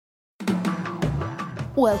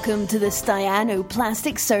Welcome to the Staiano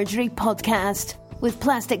Plastic Surgery Podcast with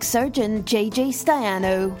plastic surgeon JJ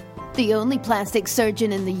Staiano, the only plastic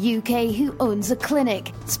surgeon in the UK who owns a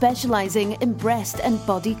clinic specialising in breast and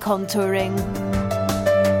body contouring.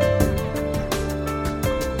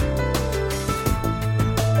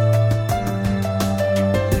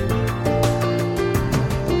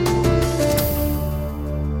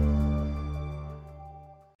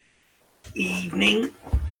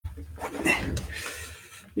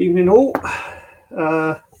 Evening all.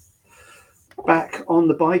 Back on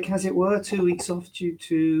the bike, as it were. 2 weeks off due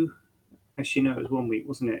to, actually no, it was 1 week,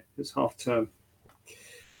 wasn't it? It was half term.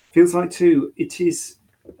 Feels like two. It is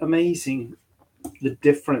amazing the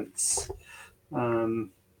difference. I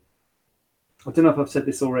don't know if I've said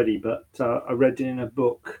this already, but I read in a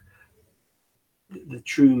book the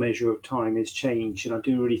true measure of time is change, and I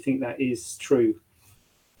do really think that is true.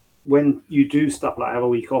 When you do stuff like have a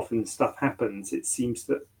week off and stuff happens, it seems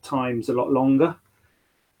that time's a lot longer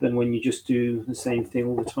than when you just do the same thing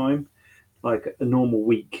all the time. Like a normal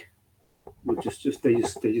week would just they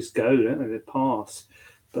just go, don't they? They pass.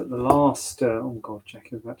 But the last oh god, Jackie,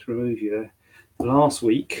 I was about to remove you there. The last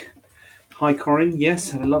week, hi Corinne,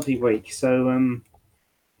 yes, had a lovely week. So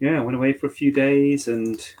yeah, I went away for a few days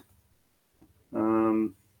and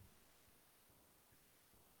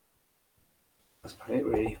that's about it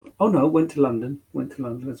really. Oh no, went to London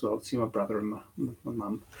as well to see my brother and my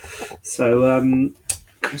mum. So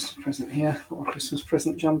Christmas present here, got a Christmas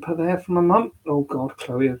present jumper there from my mum. Oh god,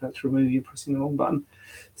 Chloe, I've had to remove you pressing the wrong button.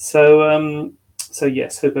 So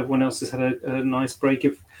yes, hope everyone else has had a nice break.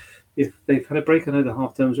 If they've had a break, I know the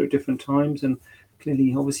half terms are at different times, and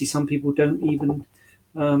clearly obviously some people don't even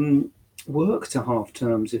work to half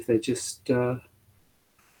terms if they're just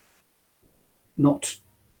not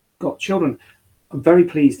got children. I'm very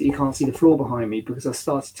pleased that you can't see the floor behind me because I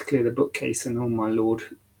started to clear the bookcase and oh my lord,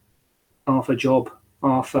 Arthur job.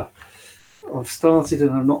 Arthur, I've started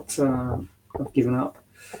and I've given up.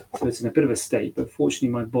 So it's in a bit of a state, but fortunately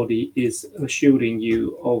my body is shielding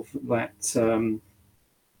you of that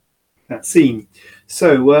that scene.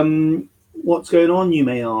 So what's going on, you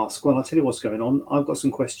may ask? Well, I'll tell you what's going on. I've got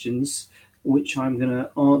some questions which I'm going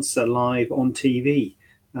to answer live on TV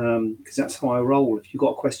because that's how I roll. If you've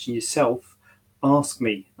got a question yourself, ask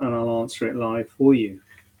me and I'll answer it live for you.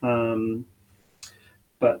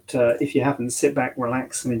 But if you haven't, sit back,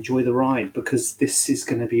 relax and enjoy the ride because this is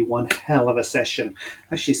going to be one hell of a session.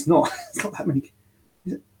 Actually, it's not that many.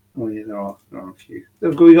 Oh yeah, there are a few.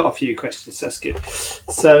 We've got a few questions, that's good.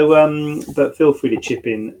 So, but feel free to chip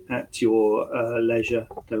in at your leisure.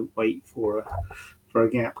 Don't wait for a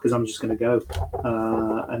gap because I'm just going to go.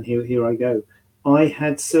 And here I go. I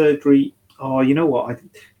had surgery. Oh, you know what?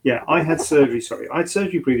 I had surgery. Sorry, I had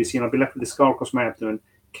surgery previously, and I'd be left with a scar across my abdomen.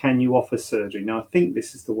 Can you offer surgery? Now, I think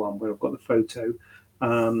this is the one where I've got the photo.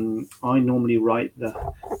 I normally write the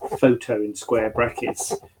photo in square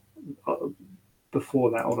brackets. Before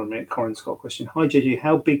that, hold on a minute. Corinne's got a question. Hi, JJ.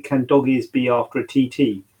 How big can dog ears be after a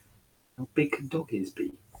TT? How big can dog ears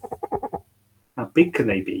be? How big can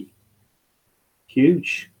they be?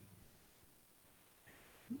 Huge.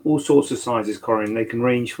 All sorts of sizes, Corinne. They can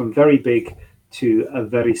range from very big to a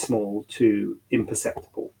very small to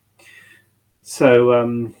imperceptible.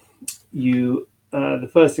 So the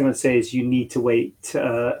first thing I'd say is you need to wait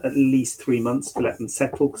at least 3 months to let them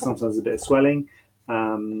settle because sometimes there's a bit of swelling.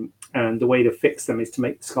 And the way to fix them is to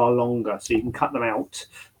make the scar longer. So you can cut them out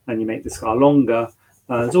and you make the scar longer.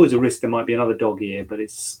 There's always a risk there might be another dog ear, but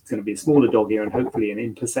it's going to be a smaller dog ear and hopefully an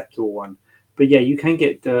imperceptible one. But yeah, you can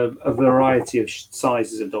get a variety of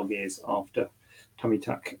sizes of dog ears after tummy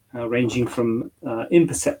tuck, ranging from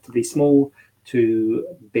imperceptibly small to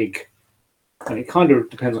big. And it kind of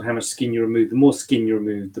depends on how much skin you remove. The more skin you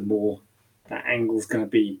remove, the more that angle's going to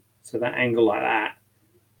be. So that angle like that,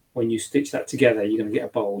 when you stitch that together, you're going to get a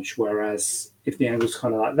bulge. Whereas if the angle's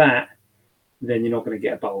kind of like that, then you're not going to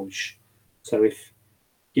get a bulge. So if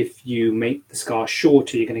you make the scar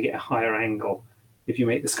shorter, you're going to get a higher angle. If you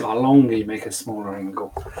make the scar longer, you make a smaller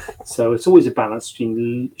angle. So it's always a balance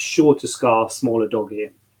between shorter scar, smaller dog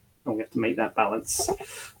ear. And we have to make that balance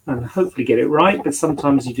and hopefully get it right. But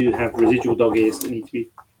sometimes you do have residual dog ears that need to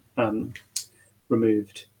be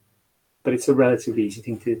removed. But it's a relatively easy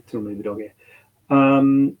thing to remove a dog ear.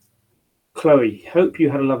 Chloe, hope you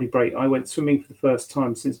had a lovely break. I went swimming for the first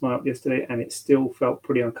time since my up yesterday and it still felt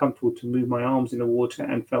pretty uncomfortable to move my arms in the water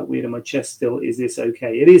and felt weird in my chest still. Is this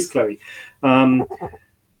okay? It is, Chloe.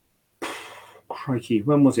 Crikey,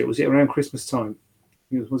 when was it? Was it around Christmas time?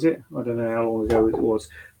 Was it? I don't know how long ago it was.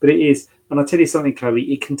 But it is. And I'll tell you something,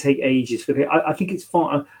 Chloe, it can take ages. I think it's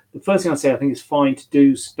fine. the first thing I say, I think it's fine to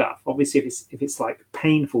do stuff. Obviously, if it's like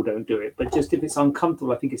painful, don't do it. But just if it's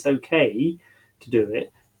uncomfortable, I think it's okay to do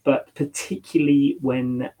it. But particularly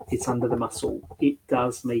when it's under the muscle, it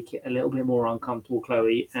does make it a little bit more uncomfortable,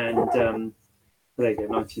 Chloe. And there you go,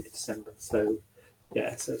 19th of December. So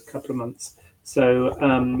yeah, so a couple of months. So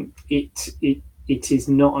it is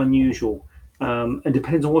not unusual. And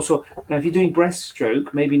depends on what sort. Now, if you're doing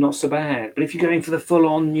breaststroke, maybe not so bad. But if you're going for the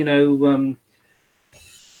full-on,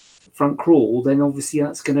 front crawl, then obviously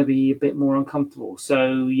that's going to be a bit more uncomfortable.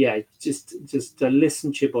 So yeah, just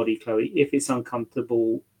listen to your body, Chloe. If it's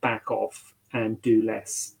uncomfortable, back off and do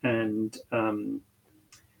less. And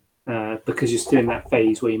because you're still in that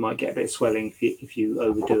phase where you might get a bit of swelling if you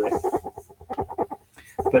overdo it.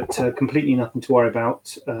 But completely nothing to worry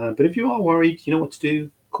about. But if you are worried, you know what to do.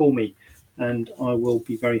 Call me, and I will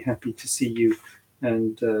be very happy to see you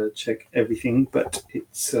and check everything. But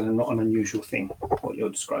it's not an unusual thing what you're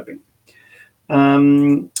describing.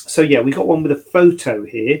 So yeah, we got one with a photo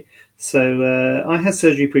here. So I had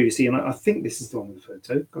surgery previously, and I think this is the one with the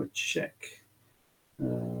photo. Got to check.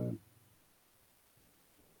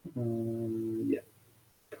 Yeah,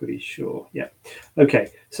 pretty sure. Yeah.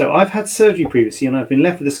 Okay. So I've had surgery previously, and I've been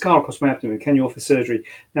left with a scar across my abdomen. Can you offer surgery?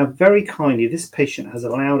 Now, very kindly, this patient has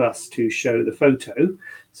allowed us to show the photo.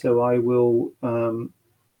 So I will.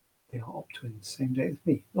 They are op-twin, same day as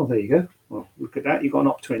me. Oh, there you go. Well, look at that. You've got an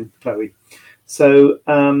op-twin, Chloe. So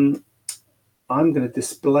I'm going to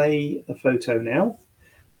display a photo now.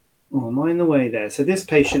 Oh, am I in the way there? So this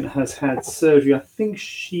patient has had surgery. I think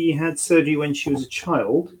she had surgery when she was a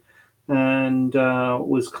child and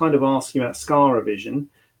was kind of asking about scar revision.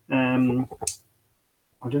 I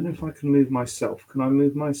don't know if I can move myself. Can I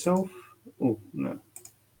move myself? Oh, no.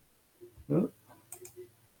 Oh.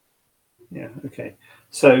 Yeah, okay.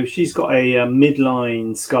 So she's got a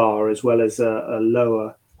midline scar as well as a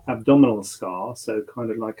lower abdominal scar, so kind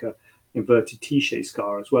of like a inverted T-shaped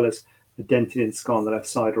scar, as well as a dented in scar on the left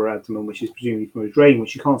side of her abdomen, which is presumably from a drain,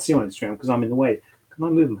 which you can't see on Instagram because I'm in the way. Can I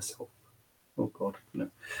move myself? Oh God, no,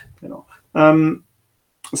 not.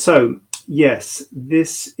 So yes,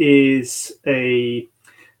 this is a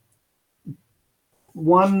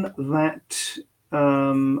one that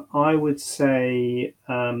I would say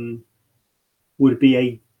would be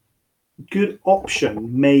a good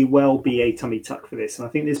option, may well be a tummy tuck for this. And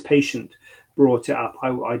I think this patient brought it up.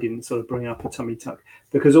 I didn't sort of bring up a tummy tuck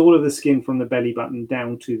because all of the skin from the belly button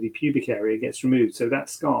down to the pubic area gets removed. So that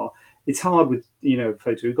scar, it's hard with,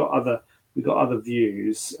 photo. We've got other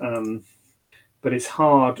views, but it's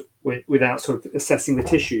hard without sort of assessing the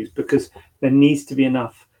tissues because there needs to be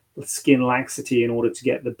enough skin laxity in order to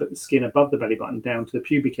get the skin above the belly button down to the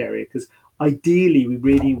pubic area, because ideally we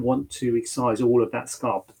really want to excise all of that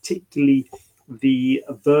scar, particularly the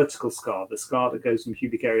vertical scar, the scar that goes from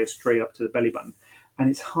pubic area straight up to the belly button. And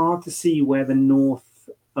it's hard to see where the north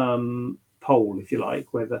pole, if you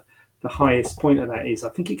like, where the highest point of that is. I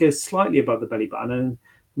think it goes slightly above the belly button, and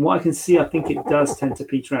from what I can see, I think it does tend to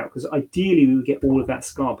peter out, because ideally we would get all of that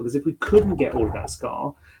scar, because if we couldn't get all of that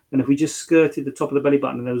scar, and if we just skirted the top of the belly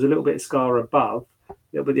button and there was a little bit of scar above, a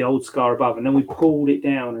little bit of the old scar above, and then we pulled it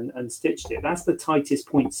down and stitched it, that's the tightest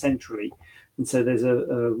point centrally. And so there's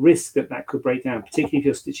a risk that could break down, particularly if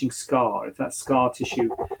you're stitching scar, if that's scar tissue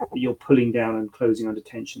that you're pulling down and closing under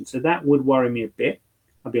tension. So that would worry me a bit.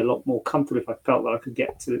 I'd be a lot more comfortable if I felt that I could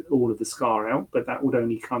get to all of the scar out, but that would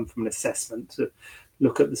only come from an assessment to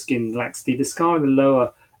look at the skin laxity. The scar in the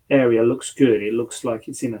lower area looks good. It looks like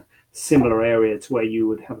it's in a similar area to where you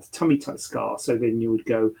would have a tummy tuck scar. So then you would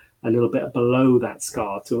go a little bit below that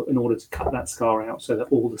scar in order to cut that scar out so that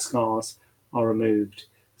all the scars are removed.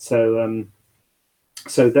 So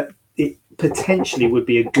so that it potentially would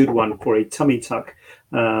be a good one for a tummy tuck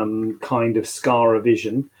kind of scar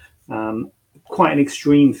revision. Quite an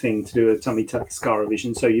extreme thing to do a tummy tuck scar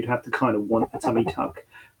revision. So you'd have to kind of want a tummy tuck,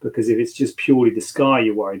 because if it's just purely the scar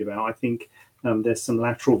you're worried about, I think there's some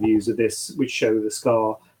lateral views of this which show the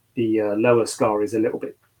scar, the lower scar is a little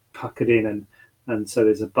bit puckered in, and so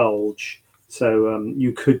there's a bulge. So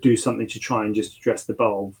you could do something to try and just address the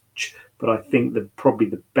bulge, but I think that probably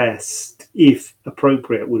the best, if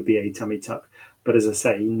appropriate, would be a tummy tuck. But as I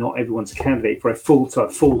say, not everyone's a candidate for a full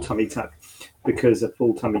tummy tuck, because a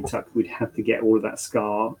full tummy tuck would have to get all of that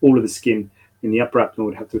scar, all of the skin in the upper abdomen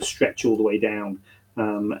would have to stretch all the way down,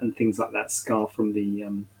 and things like that scar from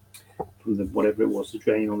the whatever it was, the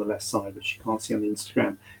drain on the left side, which you can't see on the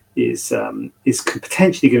Instagram, is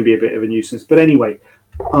potentially going to be a bit of a nuisance. But anyway,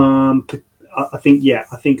 I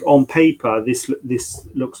think on paper this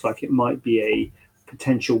looks like it might be a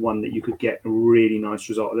potential one that you could get a really nice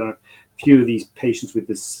result. I don't know if few of these patients with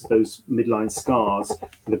those midline scars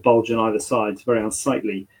with a bulge on either side, it's very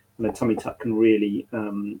unsightly, and a tummy tuck can really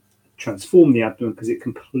transform the abdomen because it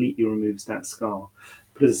completely removes that scar.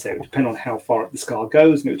 But as I say, it would depend on how far up the scar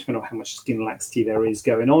goes, and it would depend on how much skin laxity there is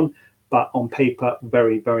going on. But on paper,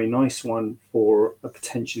 very, very nice one for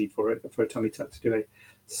potentially for a tummy tuck to do a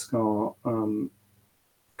scar,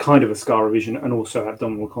 kind of a scar revision, and also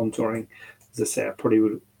abdominal contouring. As I say, I probably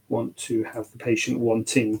would want to have the patient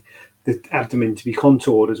wanting the abdomen to be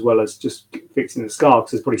contoured as well as just fixing the scar,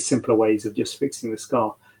 because there's probably simpler ways of just fixing the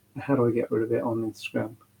scar. How do I get rid of it on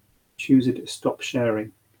Instagram? Choose it to stop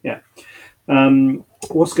sharing. Yeah.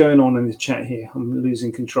 What's going on in the chat here? I'm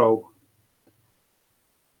losing control.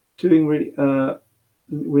 Doing really,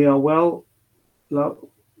 we are well. Love,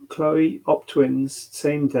 Chloe, op twins,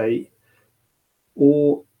 same day.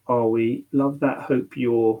 Or are we? Love that. Hope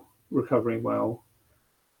you're recovering well.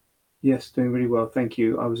 Yes, doing really well. Thank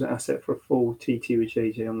you. I was an asset for a full TT with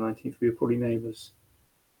JJ on 19th. We were probably neighbours.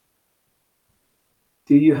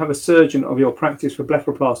 Do you have a surgeon of your practice for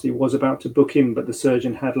blepharoplasty was about to book in, but the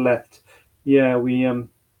surgeon had left? Yeah, we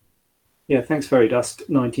yeah, thanks very dust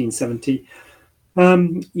 1970.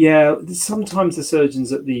 Yeah, sometimes the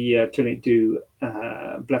surgeons at the clinic do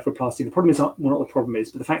blepharoplasty. The problem is, well, not the problem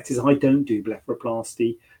is, but the fact is I don't do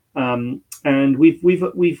blepharoplasty, and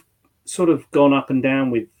we've sort of gone up and down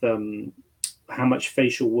with how much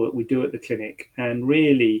facial work we do at the clinic, and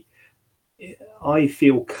really I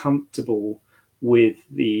feel comfortable with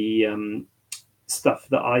the stuff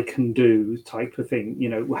that I can do, type of thing, you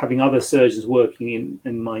know, having other surgeons working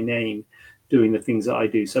in my name doing the things that I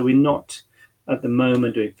do. So we're not at the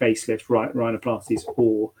moment doing facelift, rhinoplasties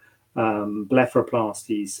or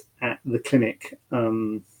blepharoplasties at the clinic.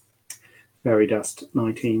 Very dust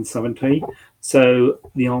 1970. So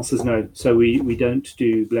the answer is no. So we don't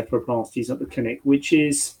do blepharoplasties at the clinic, which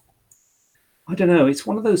is, I don't know, it's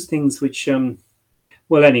one of those things which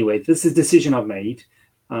well, anyway, this is a decision I've made.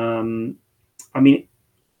 I mean,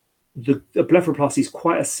 the blepharoplasty is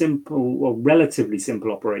quite a simple, well, relatively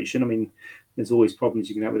simple operation. I mean, there's always problems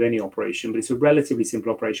you can have with any operation, but it's a relatively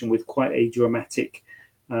simple operation with quite a dramatic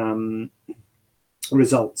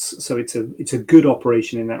results. So it's a good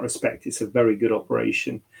operation in that respect. It's a very good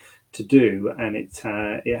operation to do, and it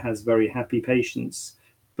has very happy patients.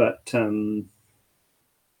 But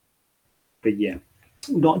yeah,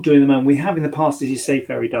 not doing them. And we have in the past, as you say,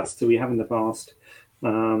 fairy dust. So we have in the past, but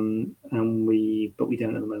we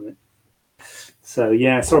don't at the moment. So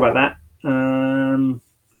yeah, sorry about that.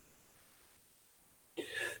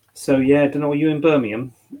 So yeah, I don't know. Are you in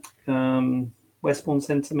Birmingham, Westbourne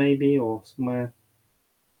Centre maybe, or somewhere?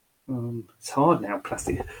 It's hard now.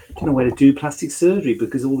 Plastic. I don't know where to do plastic surgery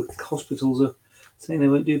because all the hospitals are saying they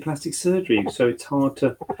won't do plastic surgery. So it's hard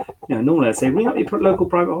to, you know, normally I say ring up your local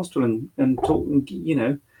private hospital and talk, and, you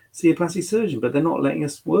know, see a plastic surgeon, but they're not letting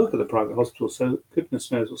us work at the private hospital. So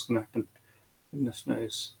goodness knows what's going to happen. Goodness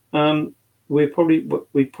knows. We probably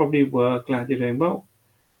were glad you're doing well.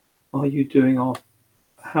 How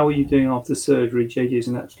are you doing after surgery? JJ is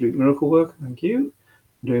an absolute miracle work. Thank you.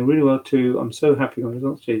 I'm doing really well too. I'm so happy with the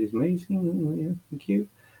results. JJ is amazing. Yeah, thank you.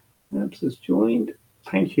 Abs has joined.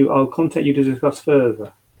 Thank you. I'll contact you to discuss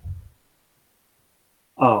further.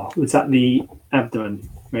 Oh, was that the abdomen?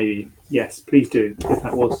 Maybe. Yes, please do, if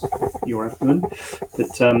that was your abdomen.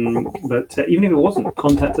 But even if it wasn't,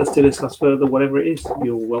 contact us to discuss further, whatever it is.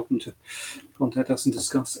 You're welcome to contact us and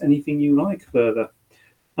discuss anything you like further.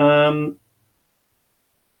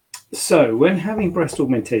 So when having breast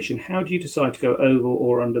augmentation, how do you decide to go over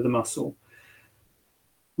or under the muscle?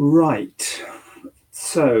 Right.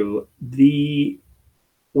 So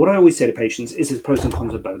what I always say to patients is there's pros and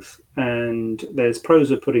cons of both. And there's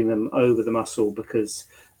pros of putting them over the muscle because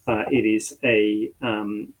it is a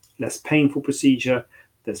less painful procedure.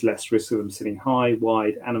 There's less risk of them sitting high,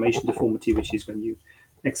 wide, animation deformity, which is when you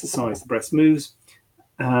exercise, the breast moves.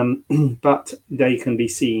 But they can be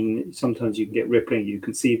seen, sometimes you can get rippling, you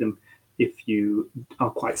can see them if you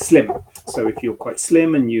are quite slim. So if you're quite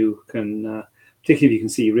slim and you can, particularly if you can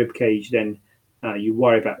see your rib cage, then you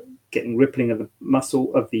worry about getting rippling of the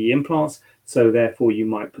muscle of the implants. So therefore you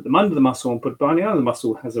might put them under the muscle and put behind the other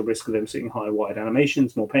muscle has a risk of them sitting high, wide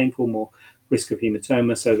animations, more painful, more risk of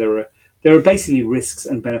hematoma. So there are basically risks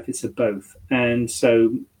and benefits of both. And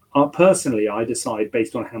so personally, I decide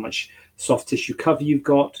based on how much soft tissue cover you've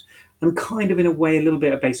got, and kind of in a way a little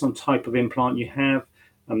bit based on type of implant you have.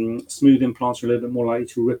 Smooth implants are a little bit more likely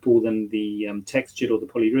to ripple than the textured or the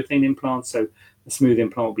polyurethane implants. So a smooth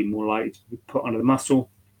implant will be more likely to be put under the muscle.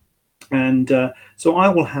 And so I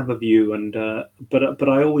will have a view, and but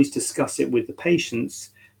I always discuss it with the patients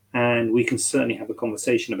and we can certainly have a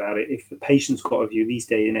conversation about it. If the patient's got a view these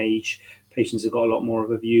days and age, patients have got a lot more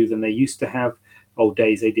of a view than they used to have. Old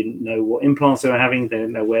days, they didn't know what implants they were having, they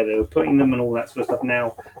didn't know where they were putting them and all that sort of stuff.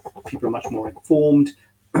 Now people are much more informed,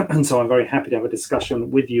 and so I'm very happy to have a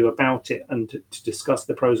discussion with you about it and to discuss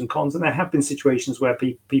the pros and cons. And there have been situations where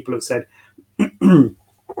people have said, I've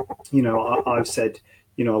said,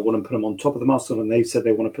 I want to put them on top of the muscle, and they've said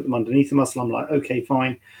they want to put them underneath the muscle. I'm like, okay,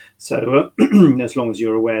 fine. So as long as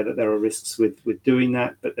you're aware that there are risks with doing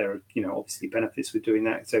that, but there are, obviously benefits with doing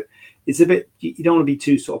that. So it's a bit, you don't want to be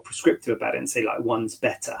too sort of prescriptive about it and say like one's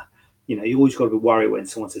better. You always got to be worried when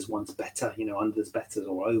someone says one's better, under's better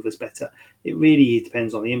or over's better. It really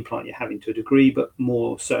depends on the implant you're having to a degree, but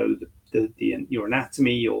more so your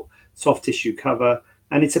anatomy, your soft tissue cover,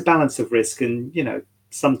 and it's a balance of risk. And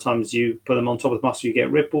sometimes you put them on top of the muscle, you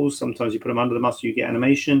get ripples. Sometimes you put them under the muscle, you get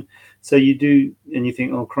animation. So you do, and you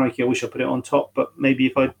think, oh, crikey, I wish I put it on top. But maybe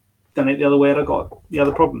if I'd done it the other way, I'd have got the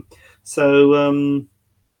other problem. So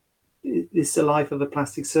it's the life of a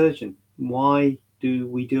plastic surgeon. Why do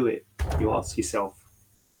we do it? You ask yourself.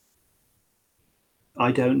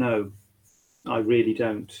 I don't know. I really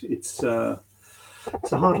don't. It's a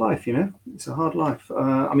hard life, It's a hard life.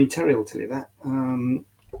 Terry will tell you that.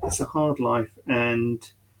 It's a hard life, and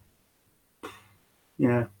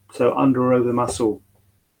so under or over muscle.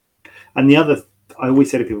 And the other, I always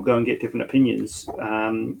say to people, go and get different opinions.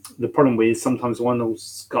 The problem with is sometimes one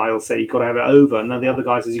guy will say you've got to have it over, and then the other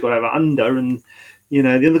guy says you've got to have it under, and the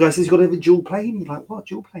other guy says you've got to have a dual plane. You're like, what,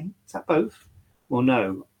 dual plane? Is that both? Well,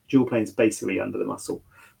 no, dual plane is basically under the muscle,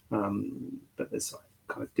 but there's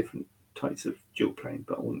kind of different types of dual plane,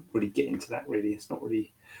 but I won't really get into that. Really, it's not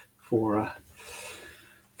really for a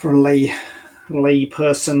lay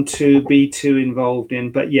person to be too involved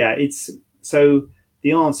in. But yeah, so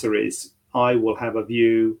the answer is I will have a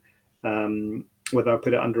view, whether I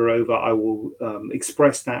put it under or over. I will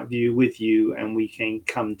express that view with you, and we can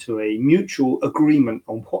come to a mutual agreement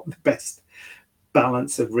on what the best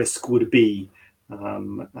balance of risk would be,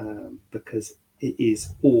 because it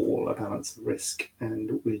is all a balance of risk,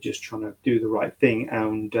 and we're just trying to do the right thing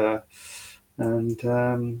and trying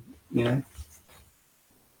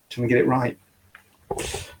to get it right.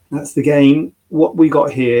 That's the game. What we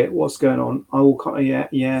got here, what's going on? I will,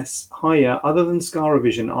 yes. Hiya. Other than scar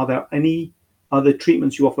revision, are there any other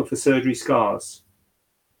treatments you offer for surgery scars?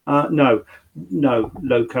 No,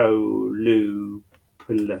 loco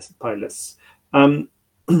lupulus.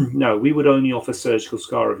 No, we would only offer surgical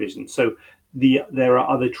scar revision. So there are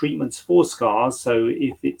other treatments for scars. So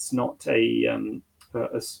if it's not a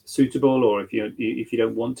suitable, or if you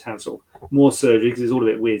don't want to have sort of more surgery, because it's all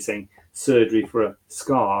a bit weird saying surgery for a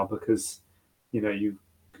scar, because you've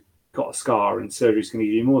got a scar and surgery is going to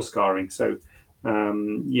give you more scarring. So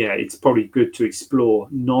it's probably good to explore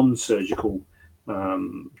non-surgical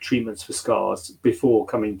treatments for scars before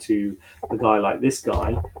coming to a guy like this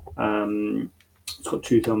guy. He's got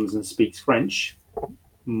 2 thumbs and speaks French.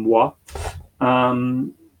 Moi.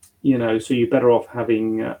 So you're better off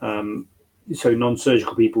having so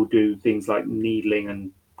non-surgical people do things like needling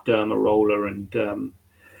and derma roller and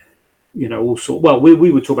all sorts. Well,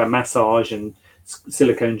 we would talk about massage and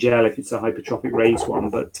silicone gel if it's a hypertrophic raised one,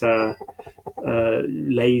 but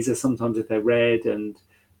laser sometimes if they're red, and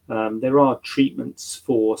there are treatments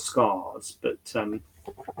for scars, but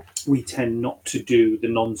we tend not to do the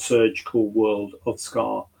non-surgical world of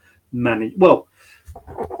scar manage. Well,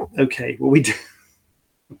 okay, well we do.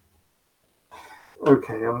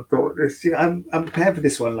 Okay, I thought this. I'm prepared for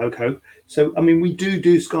this one, Loco. So, we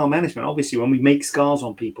do scar management. Obviously, when we make scars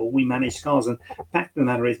on people, we manage scars. And the fact of the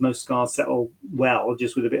matter is, most scars settle well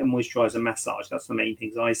just with a bit of moisturizer and massage. That's the main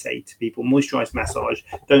things I say to people: moisturize, massage,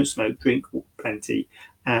 don't smoke, drink plenty,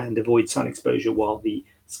 and avoid sun exposure while the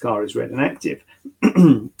scar is red and active.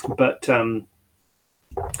 But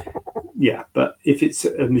but if it's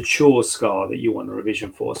a mature scar that you want a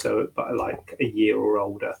revision for, so like a year or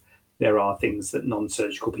older, there are things that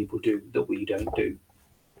non-surgical people do that we don't do.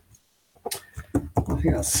 I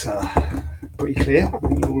think that's pretty clear. I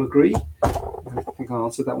think you all agree. I think I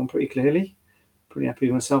answered that one pretty clearly. Pretty happy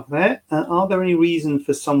with myself there. Are there any reason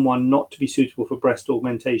for someone not to be suitable for breast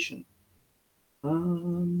augmentation?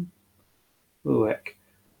 Heck.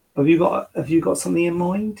 Have you got something in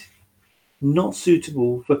mind? Not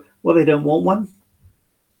suitable for? Well, they don't want one.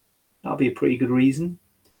 That'll be a pretty good reason.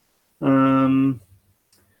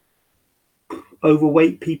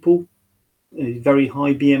 Overweight people, very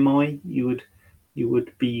high BMI, you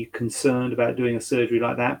would be concerned about doing a surgery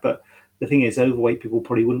like that. But the thing is, overweight people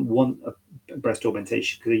probably wouldn't want a breast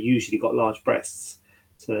augmentation because they usually got large breasts,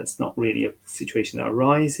 so that's not really a situation that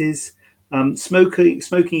arises.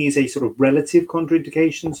 Smoking is a sort of relative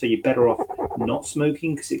contraindication, so you're better off not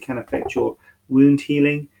smoking because it can affect your wound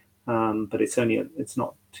healing. But it's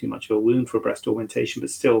not too much of a wound for a breast augmentation, but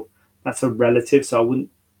still that's a relative. So I wouldn't,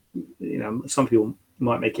 some people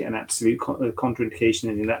might make it an absolute contraindication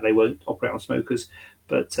in that they won't operate on smokers,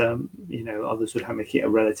 but others would make it a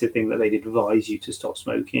relative thing that they'd advise you to stop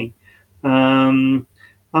smoking.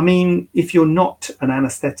 If you're not an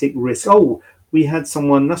anesthetic risk, we had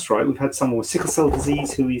someone, that's right, we've had someone with sickle cell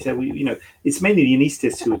disease who we said, it's mainly the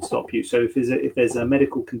anaesthetist who would stop you. So if there's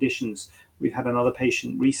medical conditions, we've had another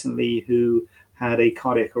patient recently who had a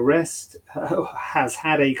cardiac arrest, has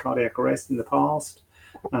had a cardiac arrest in the past.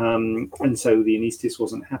 And so the anaesthetist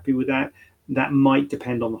wasn't happy with that. That might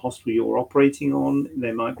depend on the hospital you're operating on.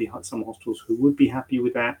 There might be some hospitals who would be happy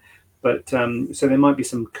with that. But so there might be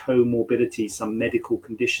some comorbidities, some medical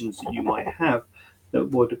conditions that you might have that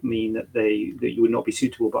would mean that you would not be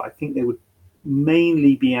suitable. But I think they would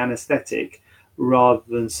mainly be anesthetic rather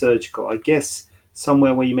than surgical. I guess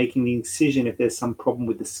somewhere where you're making the incision, if there's some problem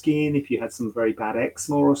with the skin, if you had some very bad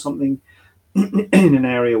eczema or something, in an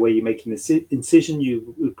area where you're making the incision,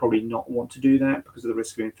 you would probably not want to do that because of the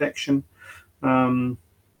risk of infection. I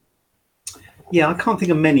can't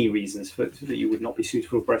think of many reasons that you would not be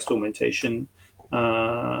suitable for breast augmentation.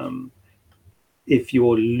 If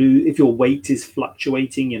your weight is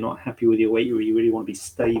fluctuating, you're not happy with your weight, or you really want to be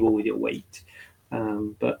stable with your weight.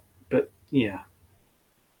 But yeah,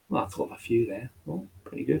 well, I thought of a few there. Oh,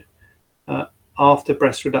 pretty good. After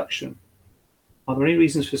breast reduction, are there any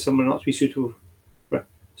reasons for someone not to be suitable?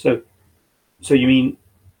 So you mean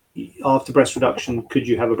after breast reduction, could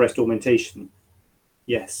you have a breast augmentation?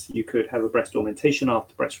 Yes, you could have a breast augmentation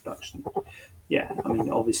after breast reduction. Yeah,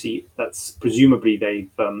 obviously that's presumably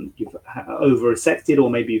you've over resected, or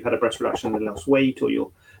maybe you've had a breast reduction and lost weight, or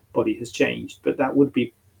your body has changed. But that would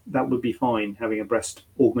be fine, having a breast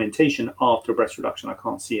augmentation after a breast reduction. I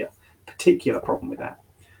can't see a particular problem with that,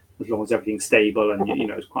 as long as everything's stable and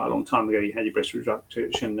it's quite a long time ago you had your breast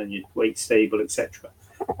reduction and your weight stable, etc.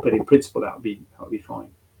 But in principle, that would be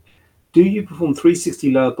fine. Do you perform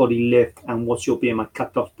 360 lower body lift, and what's your BMI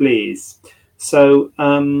cutoff, please? So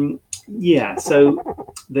so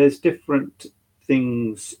there's different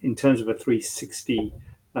things in terms of a 360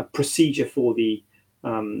 procedure for the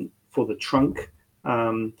trunk.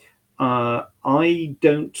 I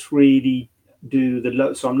don't really do the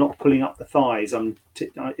low, so I'm not pulling up the thighs.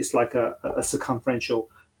 It's like a circumferential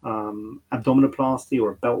abdominoplasty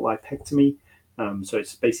or a belt lipectomy. So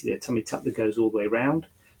it's basically a tummy tuck that goes all the way around.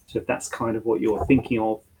 So if that's kind of what you're thinking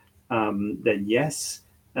of, then yes.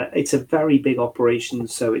 It's a very big operation,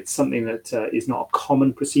 so it's something that is not a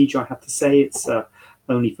common procedure, I have to say. It's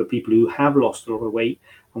only for people who have lost a lot of weight.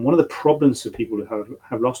 And one of the problems for people who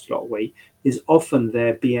have lost a lot of weight is often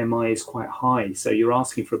their BMI is quite high. So you're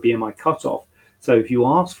asking for a BMI cutoff. So if you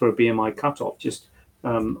ask for a BMI cutoff, just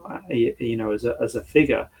as a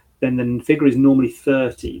figure, then the figure is normally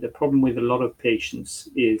 30. The problem with a lot of patients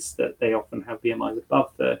is that they often have BMIs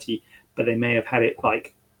above 30, but they may have had it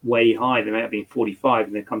like way high. They may have been 45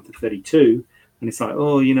 and they come to 32, and it's like,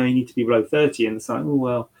 you need to be below 30, and it's like,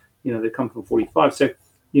 they come from 45. So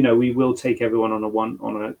we will take everyone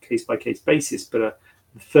on a case by case basis, but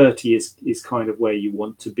 30 is kind of where you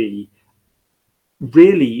want to be.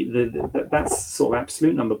 Really, that's sort of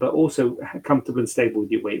absolute number, but also comfortable and stable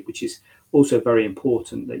with your weight, which is also very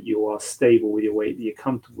important, that you are stable with your weight, that you're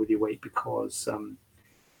comfortable with your weight, because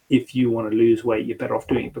if you want to lose weight, you're better off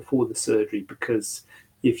doing it before the surgery, because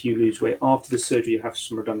if you lose weight after the surgery, you have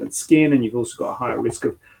some redundant skin, and you've also got a higher risk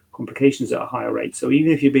of complications at a higher rate. So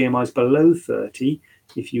even if your BMI is below 30,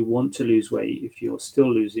 if you want to lose weight, if you're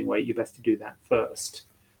still losing weight, you're best to do that first.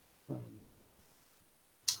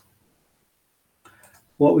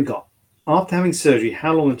 What we got? After having surgery,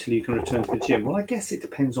 how long until you can return to the gym? Well, I guess it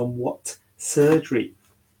depends on what surgery.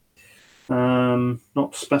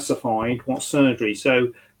 Not specified what surgery.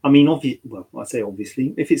 So, I say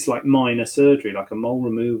obviously, if it's like minor surgery, like a mole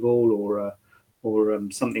removal or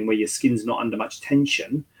something where your skin's not under much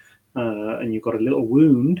tension, and you've got a little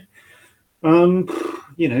wound,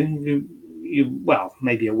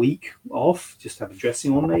 maybe a week off, just have a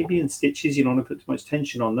dressing on maybe and stitches. You don't want to put too much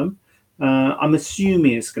tension on them. I'm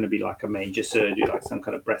assuming it's going to be like a major surgery, like some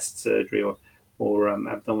kind of breast surgery or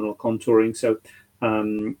abdominal contouring. So,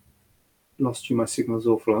 lost you. My signal's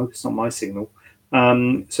awful. I hope it's not my signal.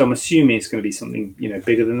 So I'm assuming it's going to be something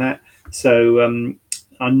bigger than that. So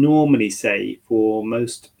I normally say for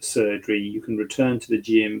most surgery you can return to the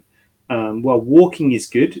gym. Walking is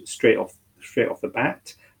good straight off the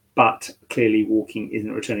bat, but clearly walking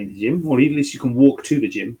isn't returning to the gym. Or at least you can walk to the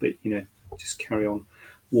gym, but just carry on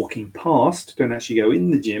walking past, don't actually go in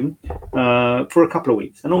the gym, for a couple of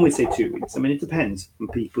weeks. I normally say 2 weeks. I mean, it depends from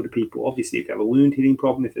people to people. Obviously, if you have a wound healing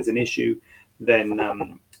problem, if there's an issue, then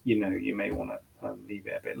you may want to leave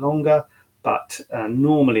it a bit longer. But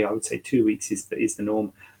normally, I would say 2 weeks is the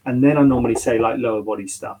norm. And then I normally say like lower body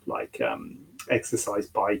stuff, like exercise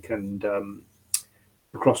bike and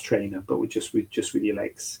a cross trainer, but with your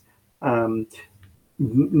legs.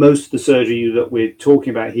 Most of the surgery that we're talking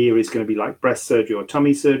about here is going to be like breast surgery or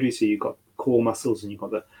tummy surgery. So you've got core muscles and you've got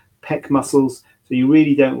the pec muscles. So you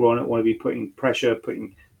really don't want to be putting pressure,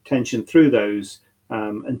 putting tension through those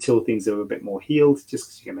until things are a bit more healed, just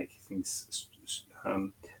because you can make things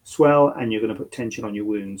swell and you're going to put tension on your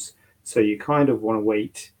wounds. So you kind of want to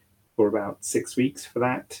wait for about 6 weeks for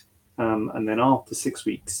that. And then after 6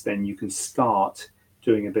 weeks, then you can start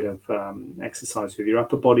doing a bit of exercise with your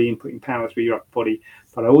upper body and putting power through your upper body.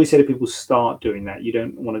 But I always say to people, start doing that. You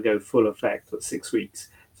don't want to go full effect at 6 weeks.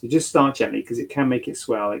 So just start gently, because it can make it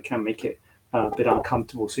swell. It can make it a bit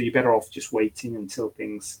uncomfortable. So you're better off just waiting until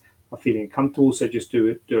things are feeling comfortable. So just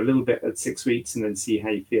do a little bit at 6 weeks and then see how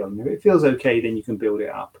you feel. And if it feels okay, then you can build it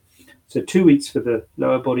up. So 2 weeks for the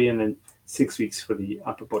lower body and then 6 weeks for the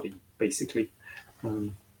upper body, basically,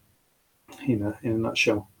 in a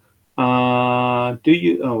nutshell.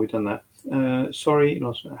 We've done that. Sorry,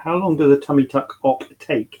 how long does a tummy tuck op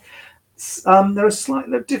take? There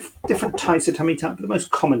are different types of tummy tuck, but the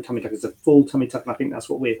most common tummy tuck is a full tummy tuck, and I think that's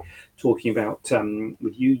what we're talking about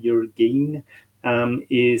with you, Jurgen,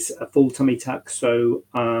 is a full tummy tuck. So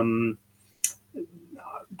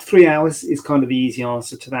 3 hours is kind of the easy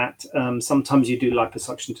answer to that. Sometimes you do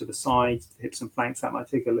liposuction to the sides, hips and flanks. That might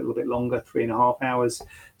take a little bit longer, 3.5 hours.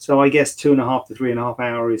 So I guess 2.5 to 3.5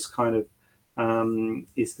 hours is kind of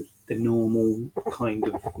is the normal kind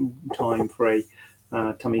of time for a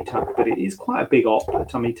tummy tuck. But it is quite a big op, a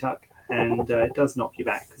tummy tuck, and it does knock you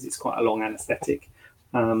back because it's quite a long anaesthetic.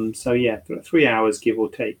 So yeah, 3 hours give or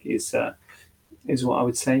take is what I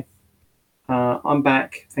would say. I'm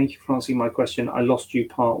back. Thank you for answering my question. I lost you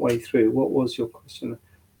part way through. What was your question?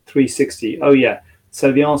 360. Oh yeah.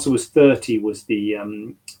 So the answer was 30 was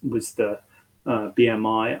the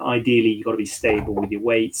BMI. Ideally, you've got to be stable with your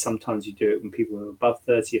weight. Sometimes you do it when people are above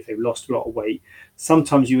 30 if they've lost a lot of weight.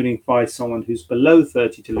 Sometimes you would advise someone who's below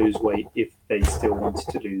 30 to lose weight if they still wanted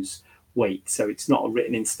to lose weight. So it's not a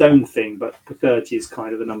written in stone thing, but the 30 is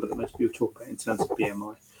kind of the number that most people talk about in terms of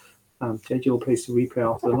BMI. JJ will place the replay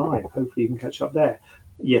after the live. Hopefully you can catch up there.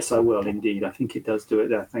 Yes, I will indeed. I think it does do it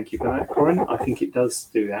there. Thank you for that, Corin. I think it does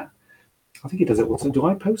do that. I think it does it automatically. Do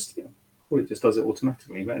I post it? Or it just does it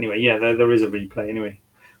automatically? But anyway, yeah, there is a replay anyway.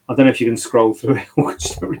 I don't know if you can scroll through it or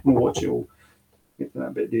just don't really watch it all. Get to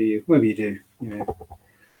that bit, do you? Maybe you do. You know,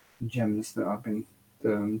 gems that I've been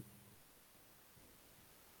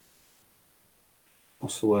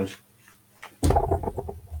what's the word?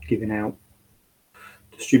 Giving out.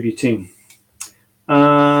 Distributing.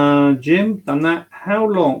 Jim, done that. How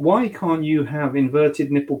long? Why can't you have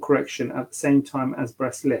inverted nipple correction at the same time as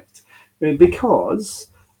breast lift?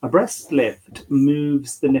 Because a breast lift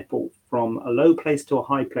moves the nipple from a low place to a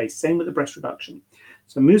high place. Same with the breast reduction.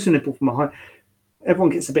 So it moves the nipple from a high.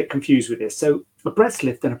 Everyone gets a bit confused with this. So a breast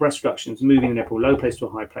lift and a breast reduction is moving the nipple low place to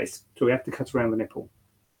a high place. So we have to cut around the nipple.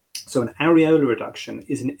 So an areolar reduction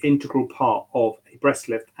is an integral part of a breast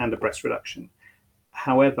lift and a breast reduction.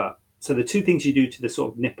 However, so the two things you do to the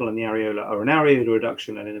sort of nipple and the areola are an areolar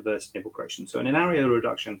reduction and an inverted nipple correction. So in an areolar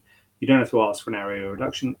reduction, you don't have to ask for an areolar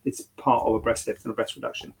reduction. It's part of a breast lift and a breast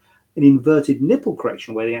reduction. An inverted nipple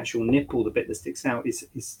correction, where the actual nipple, the bit that sticks out, is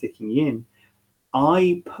sticking in.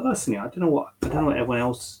 I personally, I don't know what everyone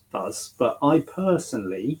else does, but I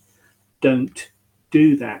personally don't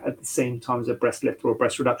do that at the same time as a breast lift or a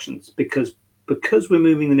breast reduction, because we're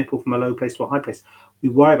moving the nipple from a low place to a high place. We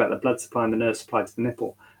worry about the blood supply and the nerve supply to the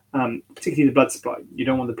nipple, particularly the blood supply. You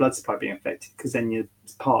don't want the blood supply being affected, because then your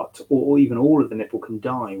part or even all of the nipple can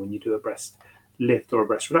die when you do a breast lift or a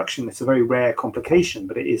breast reduction. It's a very rare complication,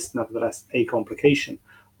 but it is nevertheless a complication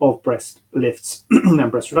of breast lifts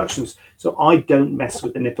and breast reductions. So I don't mess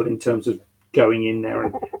with the nipple in terms of going in there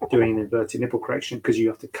and doing an inverted nipple correction, because you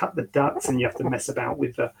have to cut the ducts and you have to mess about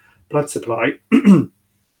with the blood supply. And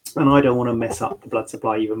I don't want to mess up the blood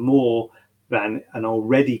supply even more than an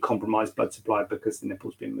already compromised blood supply because the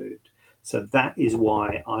nipple's been moved. So that is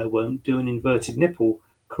why I won't do an inverted nipple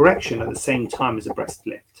correction at the same time as a breast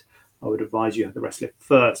lift. I would advise you have the breast lift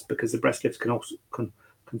first, because the breast lift can also can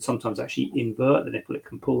sometimes actually invert the nipple. It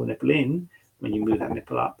can pull the nipple in when you move that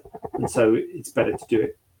nipple up, and so it's better to do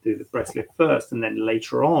the breast lift first, and then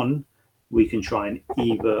later on we can try and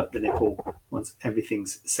evert the nipple once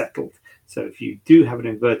everything's settled. So if you do have an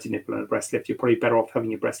inverted nipple and a breast lift, you're probably better off having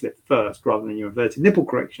your breast lift first rather than your inverted nipple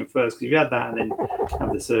correction first, because if you had that and then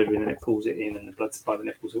have the surgery and then it pulls it in and the blood supply of the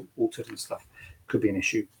nipples are altered and stuff, could be an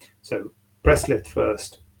issue. So breast lift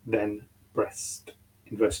first, then breast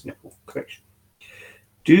inverted nipple correction.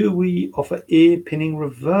 Do we offer ear pinning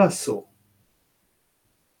reversal?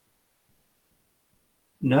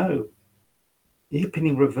 No. Ear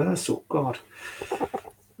pinning reversal, God.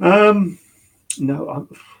 No, I'm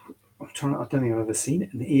trying. I don't think I've ever seen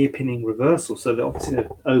it. An ear pinning reversal. So they obviously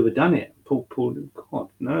have overdone it. Pulled. God,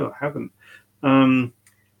 no, I haven't.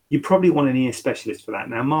 You probably want an ear specialist for that.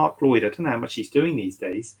 Now, Mark Lloyd, I don't know how much he's doing these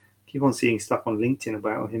days. Keep on seeing stuff on LinkedIn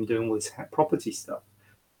about him doing all this property stuff.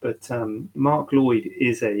 But Mark Lloyd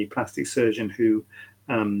is a plastic surgeon who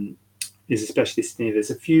is a specialist in ear.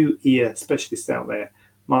 There's a few ear specialists out there.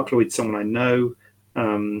 Mark Lloyd's someone I know.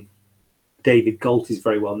 David Galt is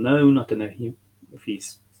very well known. I don't know if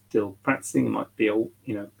he's still practicing. It might be old,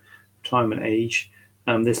 retirement age.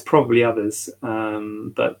 There's probably others,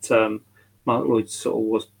 but Mark Lloyd sort of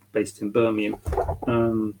was based in Birmingham.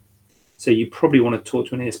 So you probably want to talk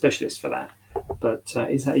to an ear specialist for that. But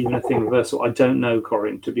is that even a thing reversal? I don't know,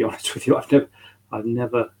 Corinne, to be honest with you. I've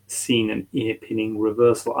never seen an ear pinning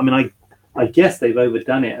reversal. I mean, I guess they've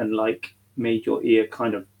overdone it and made your ear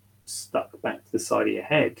kind of stuck back to the side of your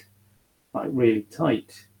head, really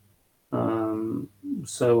tight.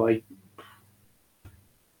 So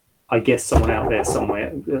I guess someone out there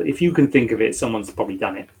somewhere, if you can think of it, someone's probably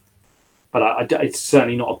done it. But it's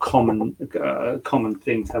certainly not a common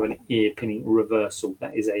thing to have an ear pinning reversal.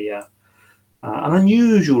 That is an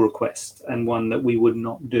unusual request and one that we would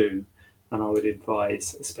not do. And I would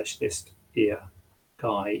advise a specialist ear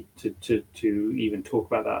guy to even talk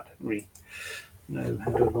about that. I don't really know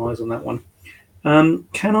how to advise on that one.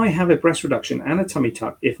 Can I have a breast reduction and a tummy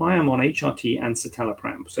tuck if I am on HRT and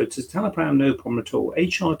citalopram? So citalopram, no problem at all.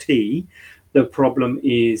 HRT, the problem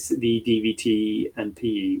is the DVT and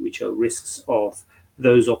PE, which are risks of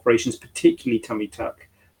those operations, particularly tummy tuck.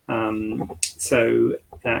 So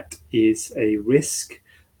that is a risk.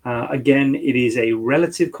 Again, it is a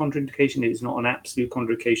relative contraindication. It is not an absolute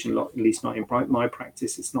contraindication, at least not in my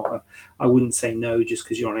practice. It's not. I wouldn't say no just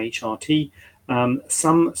because you're on HRT.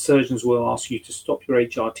 Some surgeons will ask you to stop your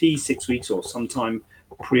HRT 6 weeks or sometime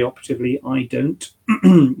preoperatively. I don't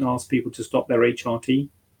ask people to stop their HRT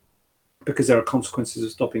because there are consequences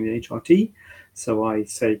of stopping the HRT. So I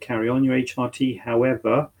say carry on your HRT.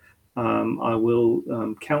 However, I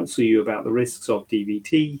will counsel you about the risks of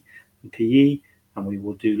DVT and PE, and we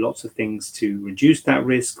will do lots of things to reduce that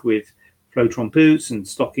risk with Flowtron boots and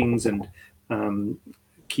stockings and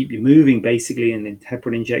keep you moving basically, and then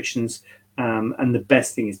heparin injections. And the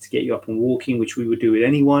best thing is to get you up and walking, which we would do with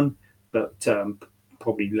anyone, but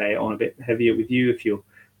probably lay it on a bit heavier with you if you're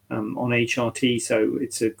on HRT. So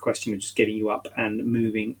it's a question of just getting you up and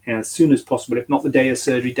moving as soon as possible. If not the day of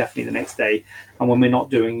surgery, definitely the next day. And when you're not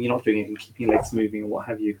doing anything, keeping your legs moving or what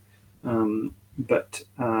have you.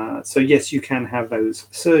 So yes, you can have those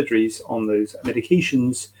surgeries on those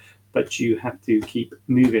medications, but you have to keep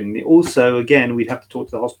moving. Also, again, we'd have to talk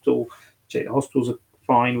to the hospital. The hospitals are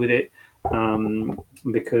fine with it.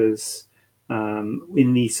 Because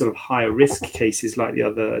in these sort of higher risk cases, like the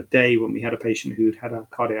other day when we had a patient who'd had a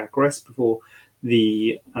cardiac arrest before,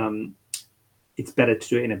 it's better to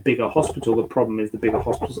do it in a bigger hospital. The problem is the bigger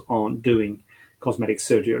hospitals aren't doing cosmetic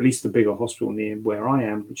surgery, or at least the bigger hospital near where I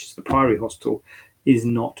am, which is the Priory Hospital, is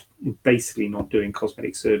basically not doing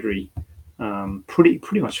cosmetic surgery.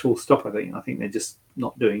 Pretty much full stop, I think. I think they're just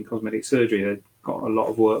not doing cosmetic surgery. They've got a lot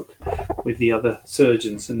of work with the other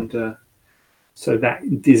surgeons, and so that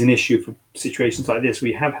is an issue for situations like this.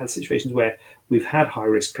 We have had situations where we've had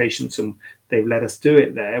high-risk patients and they've let us do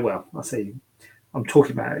it there. Well, I'm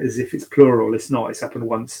talking about it as if it's plural. It's not. It's happened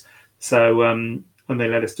once. So, and they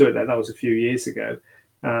let us do it there. That was a few years ago.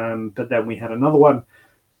 But then we had another one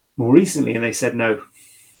more recently and they said no.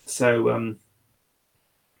 So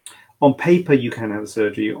on paper, you can have a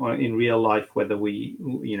surgery. In real life, whether we'd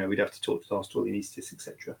have to talk to the hospital, the anaesthetist,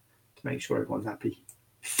 etc., to make sure everyone's happy.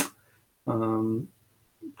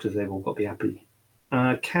 Because they've all got to be happy.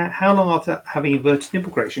 How long after having inverted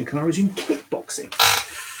nipple correction can I resume kickboxing?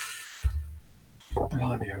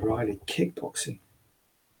 Blimey O'Reilly, kickboxing.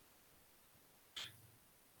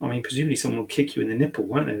 I mean, presumably someone will kick you in the nipple,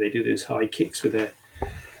 won't they? They do those high kicks with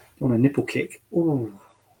on a nipple kick. Oh,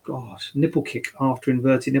 gosh, nipple kick after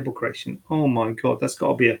inverted nipple correction. Oh, my God, that's got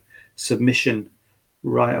to be a submission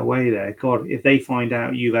right away there. God, if they find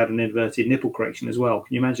out you've had an inverted nipple correction as well,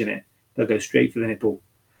 can you imagine it? They'll go straight for the nipple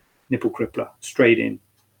crippler, straight in.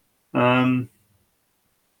 Having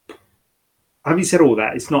said all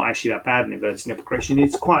that, it's not actually that bad in inverted nipple correction.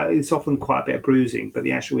 It's often quite a bit of bruising, but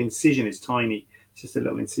the actual incision is tiny. It's just a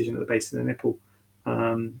little incision at the base of the nipple.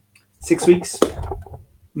 6 weeks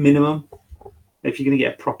minimum. If you're going to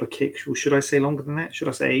get a proper kick, or should I say longer than that? Should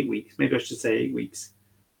I say 8 weeks? Maybe I should say 8 weeks.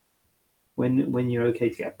 When you're okay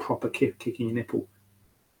to get a proper kick in your nipple.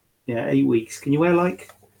 Yeah, 8 weeks. Can you wear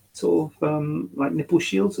like sort of like nipple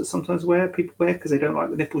shields that sometimes people wear because they don't like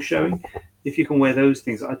the nipple showing? If you can wear those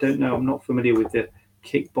things, I don't know. I'm not familiar with the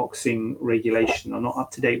kickboxing regulation. I'm not up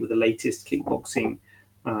to date with the latest kickboxing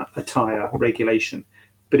attire regulation.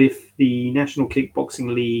 But if the National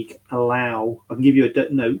Kickboxing League allow, I can give you a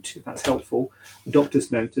note if that's helpful, a doctor's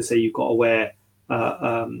note to say you've got to wear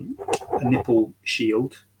a nipple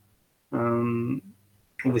shield.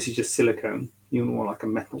 Obviously just silicone. You don't want like a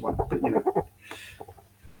metal one, but you know.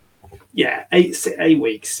 Yeah, 8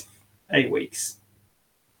 weeks. 8 weeks,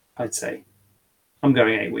 I'd say. I'm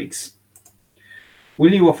going 8 weeks.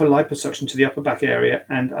 Will you offer liposuction to the upper back area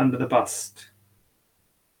and under the bust?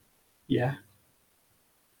 Yeah.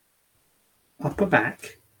 Upper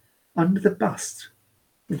back, under the bust.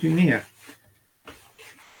 What do you mean here?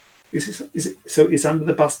 So it's under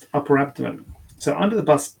the bust, upper abdomen. So under the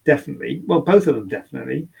bust, definitely. Well, both of them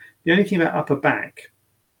definitely. The only thing about upper back,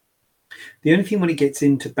 the only thing when it gets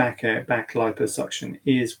into back liposuction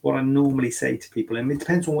is what I normally say to people, and it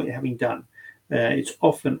depends on what you're having done. It's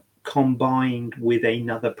often combined with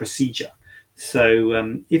another procedure.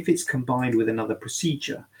 So if it's combined with another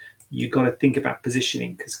procedure, you've got to think about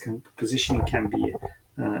positioning, because positioning can be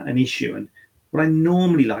an issue. And what I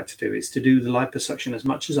normally like to do is to do the liposuction as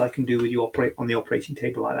much as I can do with you on the operating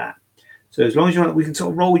table like that. So as long as we can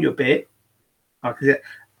sort of roll you a bit,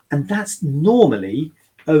 and that's normally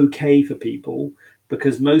okay for people,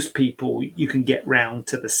 because most people you can get round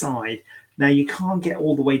to the side. Now you can't get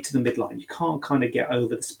all the way to the midline. You can't kind of get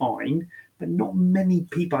over the spine, but not many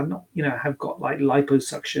people have got like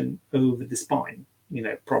liposuction over the spine,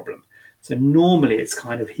 problem. So normally it's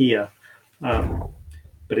kind of here,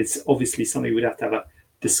 but it's obviously something we'd have to have a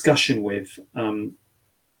discussion with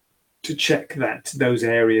to check that those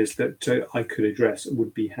areas that I could address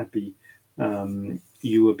would be happy.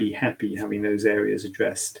 You would be happy having those areas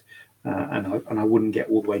addressed, and I wouldn't get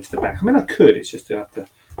all the way to the back. I mean, I could. It's just I'd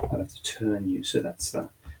have to turn you. So that's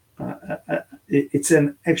it's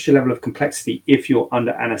an extra level of complexity if you're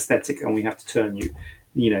under anaesthetic and we have to turn you.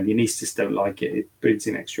 The anaesthetists don't like it. It brings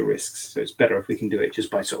in extra risks. So it's better if we can do it just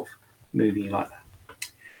by sort of moving you like that.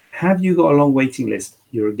 Have you got a long waiting list?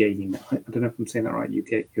 Urogain. I don't know if I'm saying that right.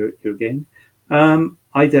 Urogain.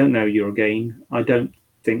 I don't know Urogain. I don't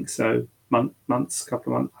think so. Months,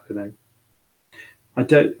 couple of months. I don't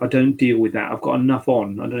know. I don't deal with that. I've got enough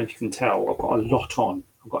on. I don't know if you can tell. I've got a lot on.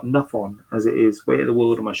 I've got enough on as it is. Weight of the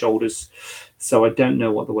world on my shoulders. So I don't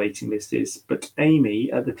know what the waiting list is. But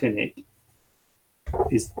Amy at the clinic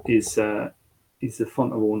is the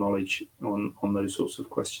font of all knowledge on those sorts of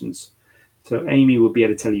questions. So Amy will be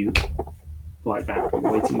able to tell you like that what the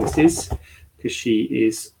waiting list is, because she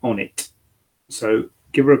is on it. So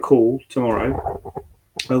give her a call tomorrow,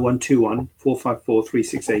 0121 454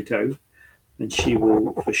 3680, and she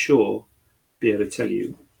will for sure be able to tell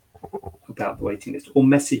you about the waiting list, or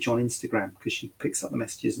message on Instagram, because she picks up the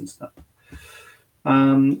messages and stuff.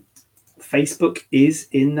 Facebook is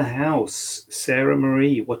in the house. Sarah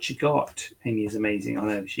Marie, what you got? Amy is amazing. I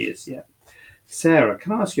know she is, yeah. Sarah,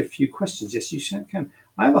 can I ask you a few questions? Yes, you can.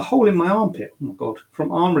 I have a hole in my armpit. Oh, my God.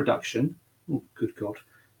 From arm reduction. Oh, good God.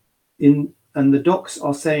 And the docs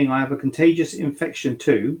are saying I have a contagious infection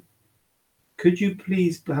too. Could you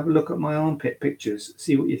please have a look at my armpit pictures?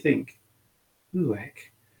 See what you think. Ooh,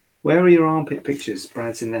 heck. Where are your armpit pictures?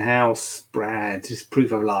 Brad's in the house. Brad, just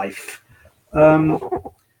proof of life.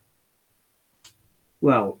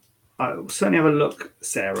 Well, I'll certainly have a look,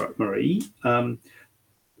 Sarah Marie.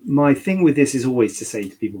 My thing with this is always to say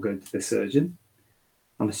to people, go to their surgeon.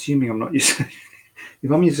 I'm assuming I'm not your surgeon.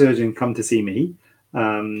 If I'm your surgeon, come to see me.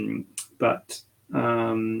 But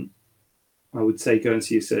I would say go and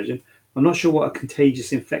see your surgeon. I'm not sure what a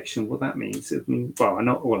contagious infection, what that means. I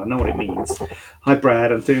know what it means. Hi,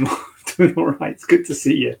 Brad. I'm doing all right. It's good to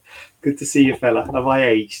see you. Good to see you, fella. Have I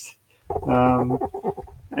aged?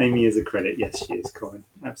 Amy is a credit. Yes, she is, Corin.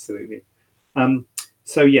 Absolutely.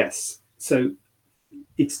 So, yes. So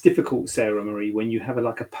it's difficult, Sarah Marie, when you have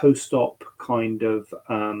a post-op kind of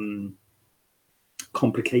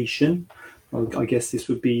complication. I guess this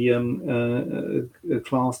would be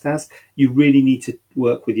classed as. You really need to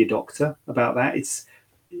work with your doctor about that.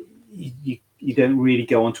 you don't really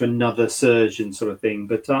go on to another surgeon sort of thing.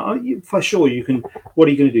 But for sure, you can. What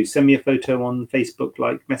are you going to do? Send me a photo on Facebook,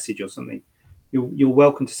 like message or something. You're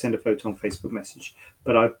welcome to send a photo on Facebook message.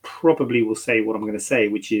 But I probably will say what I'm going to say,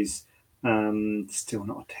 which is still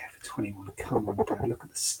not a day for 21. Come on, Brad. Look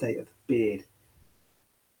at the state of the beard.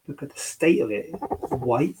 Look at the state of it.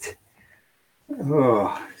 White.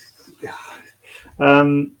 Oh.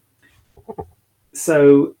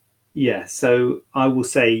 So I will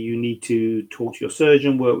say you need to talk to your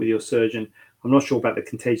surgeon, work with your surgeon. I'm not sure about the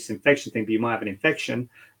contagious infection thing, but you might have an infection.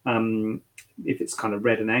 If it's kind of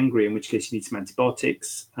red and angry, in which case you need some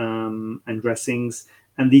antibiotics and dressings.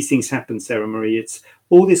 And these things happen, Sarah Marie. It's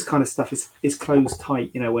all this kind of stuff is closed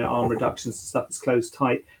tight, when arm reductions and stuff is closed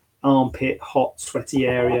tight, armpit, hot, sweaty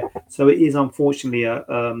area. So it is unfortunately a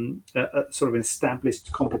sort of an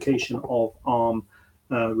established complication of arm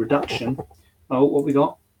reduction. Oh, what we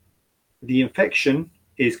got? The infection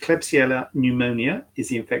is Klebsiella pneumonia is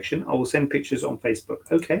the infection. I will send pictures on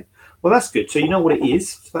Facebook. Okay, well, that's good. So you know what it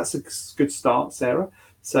is. So that's a good start, Sarah.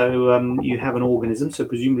 So you have an organism. So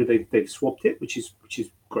presumably they've swabbed it, which is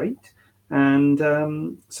great. And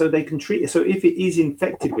so they can treat it. So if it is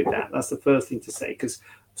infected with that, that's the first thing to say, because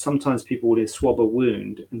sometimes people will swab a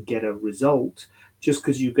wound and get a result. Just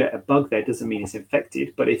because you get a bug there doesn't mean it's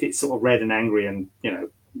infected. But if it's sort of red and angry and,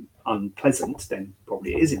 unpleasant, then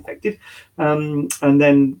probably it is infected. And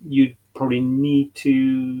then you probably need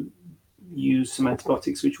to use some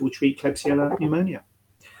antibiotics which will treat Klebsiella pneumonia.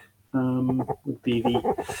 Would be the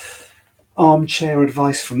armchair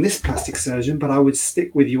advice from this plastic surgeon, but I would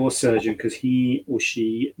stick with your surgeon because he or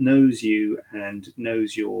she knows you and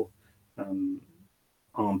knows your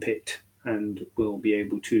armpit and will be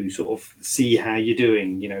able to sort of see how you're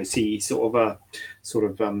doing, see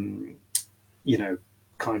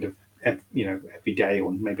kind of every day,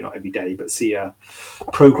 or maybe not every day, but see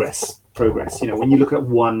progress. When you look at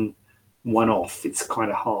one off, it's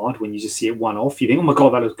kind of hard. When you just see it one off, you think, oh my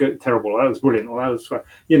god, that looks good, terrible, that was brilliant, or that was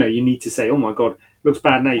you need to say, oh my god, it looks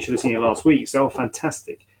bad now, you should have seen it last week. So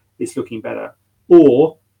fantastic, it's looking better.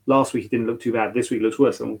 Or last week it didn't look too bad, this week looks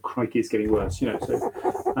worse, and crikey, it's getting worse.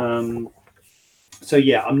 So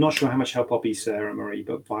yeah, I'm not sure how much help I'll be, Sarah Marie,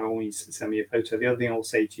 but by all means send me a photo. The other thing I'll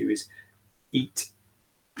say to you is eat.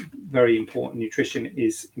 Very important. Nutrition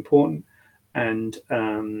is important, and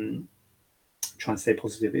try and stay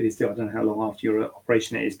positive. It is still, I don't know how long after your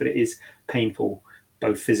operation it is, but it is painful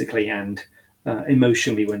both physically and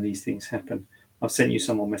emotionally when these things happen. I've sent you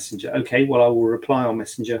some on Messenger. Okay, well, I will reply on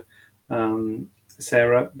Messenger,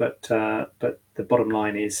 Sarah, but the bottom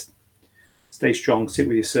line is stay strong, sit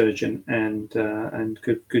with your surgeon, and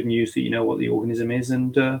good news that you know what the organism is,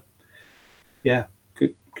 and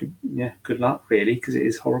good luck, really, because it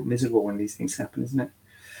is horrible, miserable when these things happen, isn't it?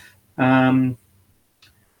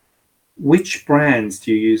 Which brands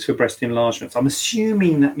do you use for breast enlargements? I'm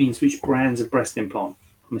assuming that means which brands of breast implant.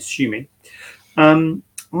 I'm assuming.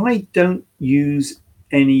 I don't use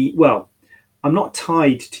any. Well, I'm not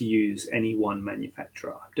tied to use any one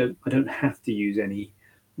manufacturer. I don't have to use any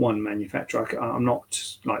one manufacturer. I'm not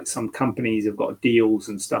like some companies have got deals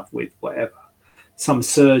and stuff with whatever. Some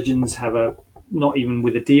surgeons have not even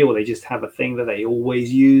with a deal, they just have a thing that they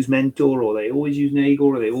always use Mentor, or they always use Nagor,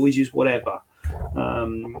 or they always use whatever.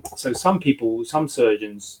 So some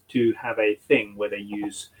surgeons do have a thing where they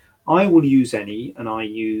use, I will use any, and I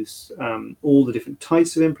use all the different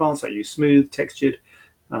types of implants. I use smooth, textured,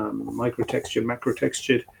 micro textured, macro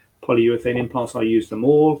textured, polyurethane implants. I use them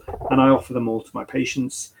all, and I offer them all to my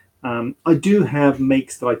patients. I do have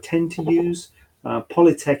makes that I tend to use.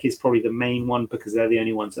 Polytech is probably the main one because they're the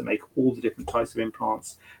only ones that make all the different types of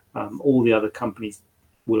implants. All the other companies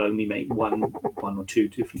will only make one or two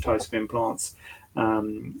different types of implants.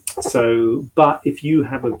 But if you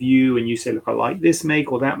have a view and you say, look, I like this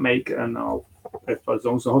make or that make, and as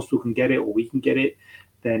long as the hospital can get it or we can get it,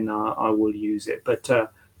 then I will use it. But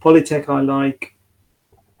Polytech I like.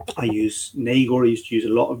 I use Nagor. I used to use a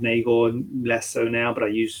lot of Nagor, less so now, but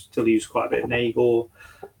I still use quite a bit of Nagor.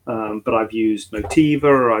 But I've used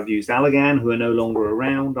Motiva, I've used Allergan, who are no longer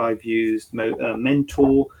around. I've used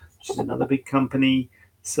Mentor, which is another big company.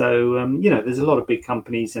 So, there's a lot of big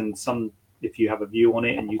companies, and some, if you have a view on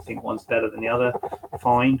it and you think one's better than the other,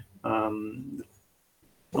 fine.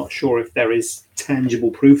 Not sure if there is tangible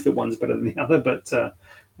proof that one's better than the other, but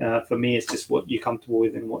for me, it's just what you're comfortable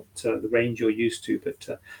with and what the range you're used to.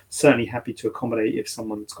 But certainly happy to accommodate if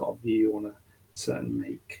someone's got a view on a certain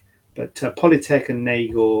make. But Polytech and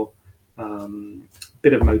Nagor,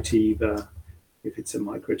 bit of Motiva if it's a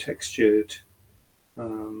micro textured.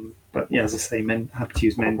 But yeah, as I say, happy to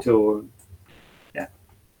use Mentor. Yeah.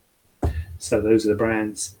 So those are the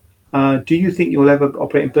brands. Do you think you'll ever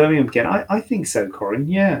operate in Birmingham again? I think so, Corin.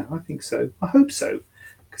 Yeah, I think so. I hope so,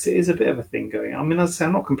 because it is a bit of a thing going on. I mean, as I say,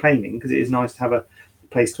 I'm not complaining, because it is nice to have a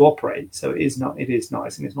place to operate. So it is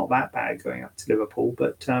nice, and it's not that bad going up to Liverpool.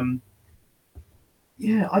 But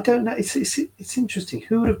yeah, I don't know. It's interesting.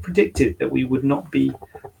 Who would have predicted that we would not be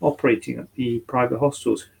operating at the private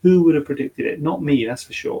hostels? Who would have predicted it? Not me, that's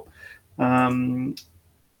for sure.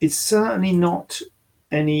 It's certainly not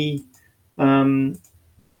any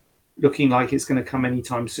looking like it's going to come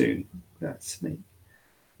anytime soon. That's me.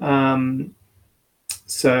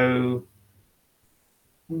 So,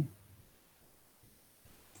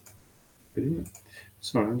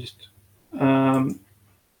 sorry, I'm just.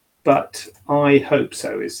 But I hope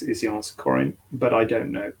so is the answer, Corin. But I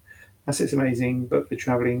don't know. It's amazing, but for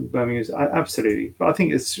travelling, Birmingham is absolutely. But I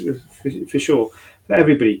think it's for sure for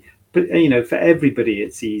everybody. But for everybody,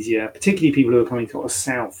 it's easier, particularly people who are coming to us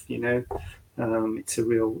south. It's a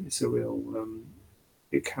real.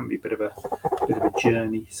 It can be a bit of a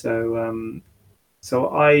journey. So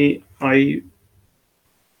I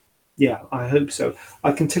hope so.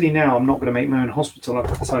 I can tell you now, I'm not going to make my own hospital.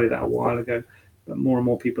 I've decided that a while ago, but more and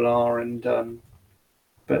more people are. And they're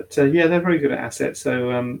very good at assets.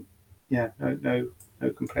 So no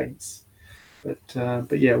complaints. But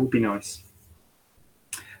yeah, it would be nice.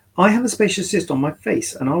 I have a spacious cyst on my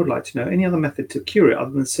face, and I would like to know any other method to cure it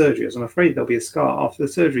other than surgery, as I'm afraid there'll be a scar after the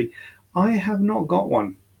surgery. I have not got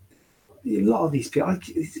one. A lot of these people,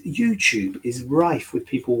 YouTube is rife with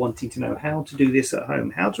people wanting to know how to do this at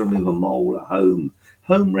home, how to remove a mole at home,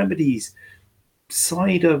 home remedies,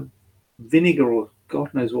 cider vinegar, or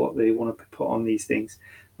God knows what they want to put on these things.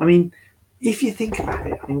 I mean, if you think about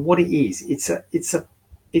it, what it is, it's a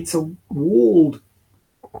walled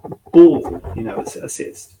ball, it's a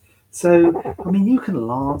cyst. So, you can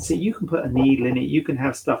lance it, you can put a needle in it, you can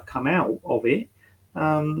have stuff come out of it,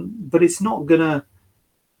 but it's not going to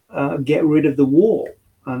get rid of the wall.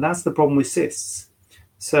 And that's the problem with cysts.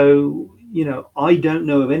 So, I don't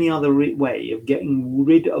know of any other way of getting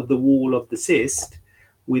rid of the wall of the cyst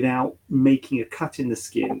without making a cut in the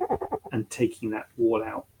skin and taking that wall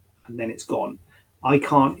out, and then it's gone. I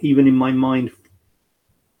can't even in my mind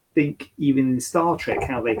think, even in Star Trek,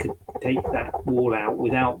 how they could take that wall out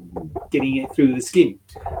without getting it through the skin.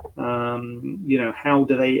 How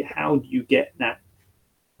do you get that?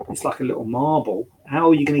 It's like a little marble. How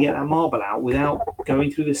are you going to get that marble out without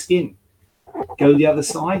going through the skin? Go the other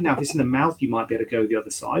side. Now, if it's in the mouth, you might be able to go the other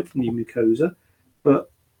side from the mucosa.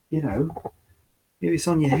 But, if it's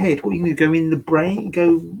on your head, what are you going to go in the brain,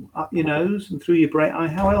 go up your nose and through your brain?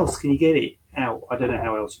 How else can you get it out? I don't know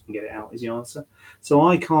how else you can get it out, is the answer. So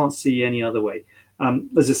I can't see any other way.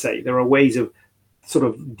 As I say, there are ways of sort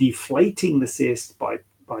of deflating the cyst by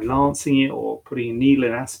lancing it or putting a needle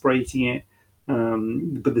and aspirating it.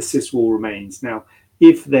 But the cyst wall remains. Now,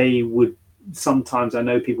 if they would, sometimes I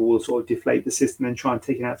know people will sort of deflate the cyst and then try and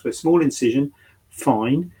take it out through a small incision,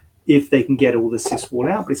 fine, if they can get all the cyst wall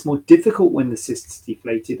out. But it's more difficult when the cyst's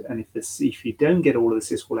deflated, and if you don't get all of the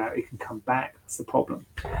cyst wall out, it can come back. That's the problem.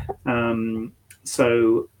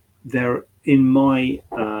 So there, in my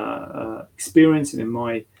experience and in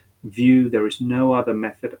my view, there is no other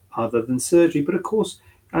method other than surgery. But of course,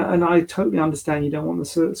 and I totally understand you don't want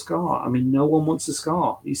the scar. No one wants a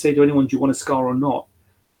scar. You say to anyone, do you want a scar or not?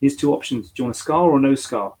 Here's two options. Do you want a scar or no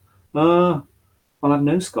scar? I'll have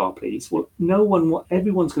no scar, please. Well,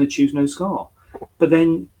 everyone's going to choose no scar. But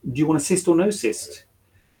then, do you want a cyst or no cyst?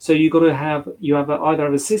 So you either have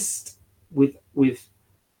a cyst with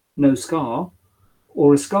no scar,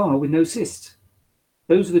 or a scar with no cyst.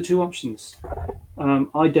 Those are the two options.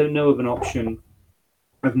 I don't know of an option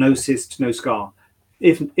of no cyst, no scar.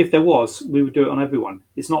 If there was, we would do it on everyone.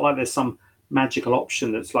 It's not like there's some magical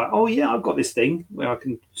option that's like, oh yeah, I've got this thing where I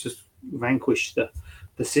can just vanquish the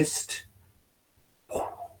cyst.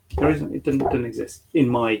 There isn't. It doesn't exist in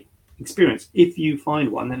my experience. If you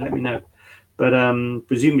find one, then let me know. But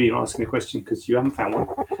presumably you're asking a question because you haven't found one.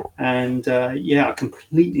 And I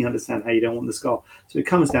completely understand how you don't want the scar. So it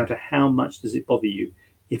comes down to how much does it bother you.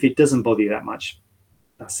 If it doesn't bother you that much,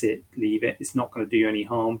 that's it. Leave it. It's not going to do you any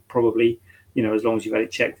harm, probably. As long as you've had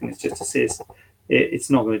it checked and it's just a cyst, it's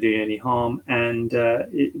not going to do you any harm. And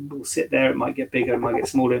it will sit there. It might get bigger. It might get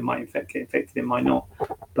smaller. It might get infected. It might not.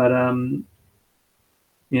 But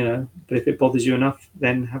but if it bothers you enough,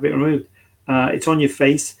 then have it removed. It's on your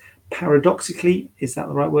face. Paradoxically, is that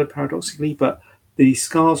the right word? Paradoxically, but the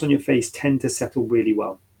scars on your face tend to settle really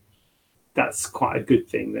well. That's quite a good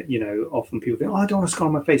thing. That often people think, I don't want a scar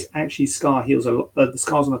on my face. Actually, scar heals a lot. The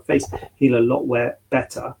scars on the face heal a lot weller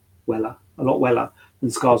than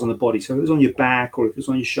scars on the body. So if it was on your back, or if it was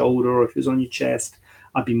on your shoulder, or if it was on your chest,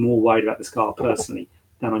 I'd be more worried about the scar personally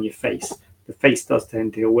than on your face. The face does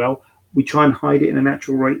tend to heal well. We try and hide it in a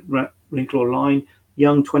natural wrinkle or line.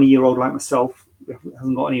 Young 20-year-old like myself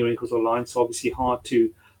hasn't got any wrinkles or lines, so obviously hard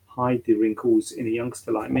to hide the wrinkles in a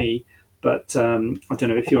youngster like me. But I don't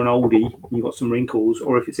know if you're an oldie and you've got some wrinkles,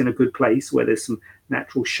 or if it's in a good place where there's some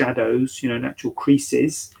natural shadows, natural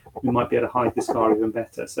creases, we might be able to hide the scar even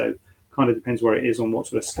better. So kind of depends where it is on what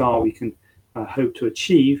sort of scar we can hope to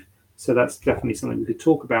achieve. So that's definitely something we could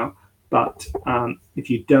talk about. But if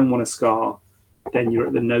you don't want a scar, then you're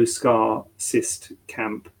at the no scar cyst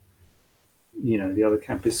camp. The other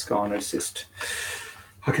camp is scar no cyst.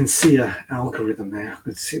 I can see an algorithm there. I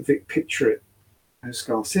can see if it picture it. No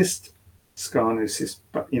scar cyst, scar no cyst,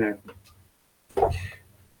 but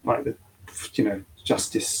like the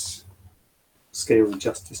justice, scales of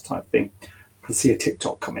justice type thing. I can see a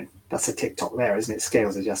TikTok coming. That's a TikTok there, isn't it?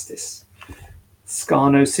 Scales of justice.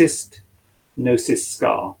 Scar no cyst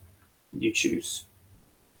scar. You choose.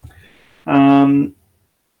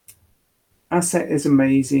 Asset is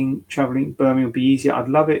amazing. Traveling Birmingham would be easier. I'd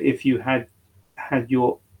love it if you had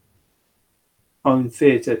your own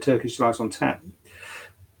theatre, Turkish Delights on tap.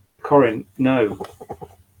 Corinne, no.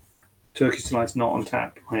 Turkish Delights not on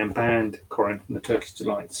tap. I am banned, Corinne, from the Turkish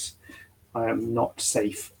Delights. I am not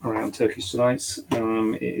safe around Turkish Delights.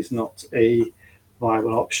 It is not a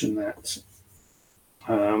viable option. That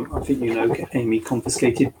I think Amy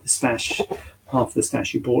confiscated the stash, half of the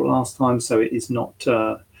stash you bought last time, so it is not.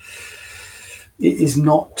 It is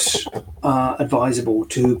not advisable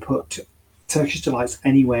to put Turkish Delights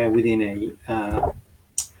anywhere within a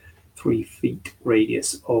 3 feet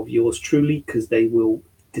radius of yours truly, because they will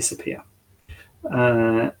disappear.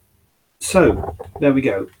 So there we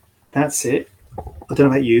go. That's it. I don't know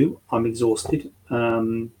about you. I'm exhausted.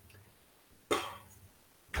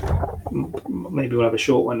 Maybe we'll have a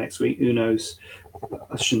short one next week. Who knows?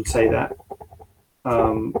 I shouldn't say that.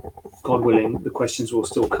 God willing, the questions will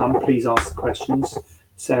still come. Please ask the questions.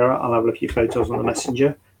 Sarah, I'll have a look at your photos on the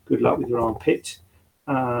messenger. Good luck with your armpit.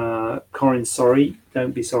 Corinne, sorry.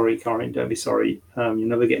 Don't be sorry, Corinne. Don't be sorry. You'll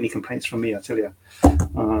never get any complaints from me, I tell you.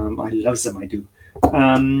 I love them, I do.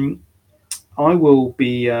 I will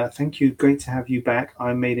be, thank you. Great to have you back.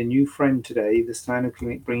 I made a new friend today, the Staiano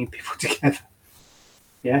Clinic, bringing people together.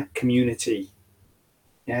 Yeah, community.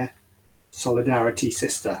 Yeah, solidarity,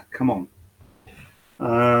 sister. Come on.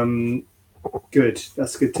 Good.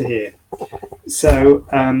 That's good to hear. So,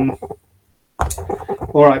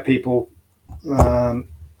 all right, people.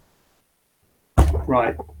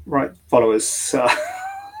 Right, followers. All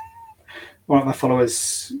right, my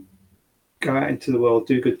followers. Go out into the world,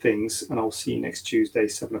 do good things, and I'll see you next Tuesday,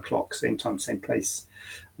 7 o'clock, same time, same place.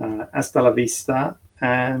 Hasta la vista,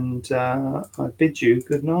 and I bid you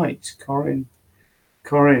good night, Corinne.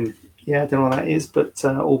 Yeah, I don't know what that is, but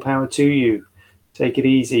all power to you. Take it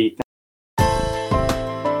easy.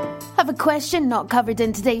 Have a question not covered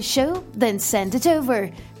in today's show? Then send it over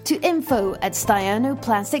to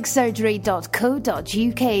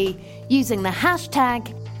info@staianoplasticsurgery.co.uk using the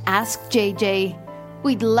hashtag AskJJ.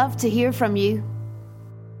 We'd love to hear from you.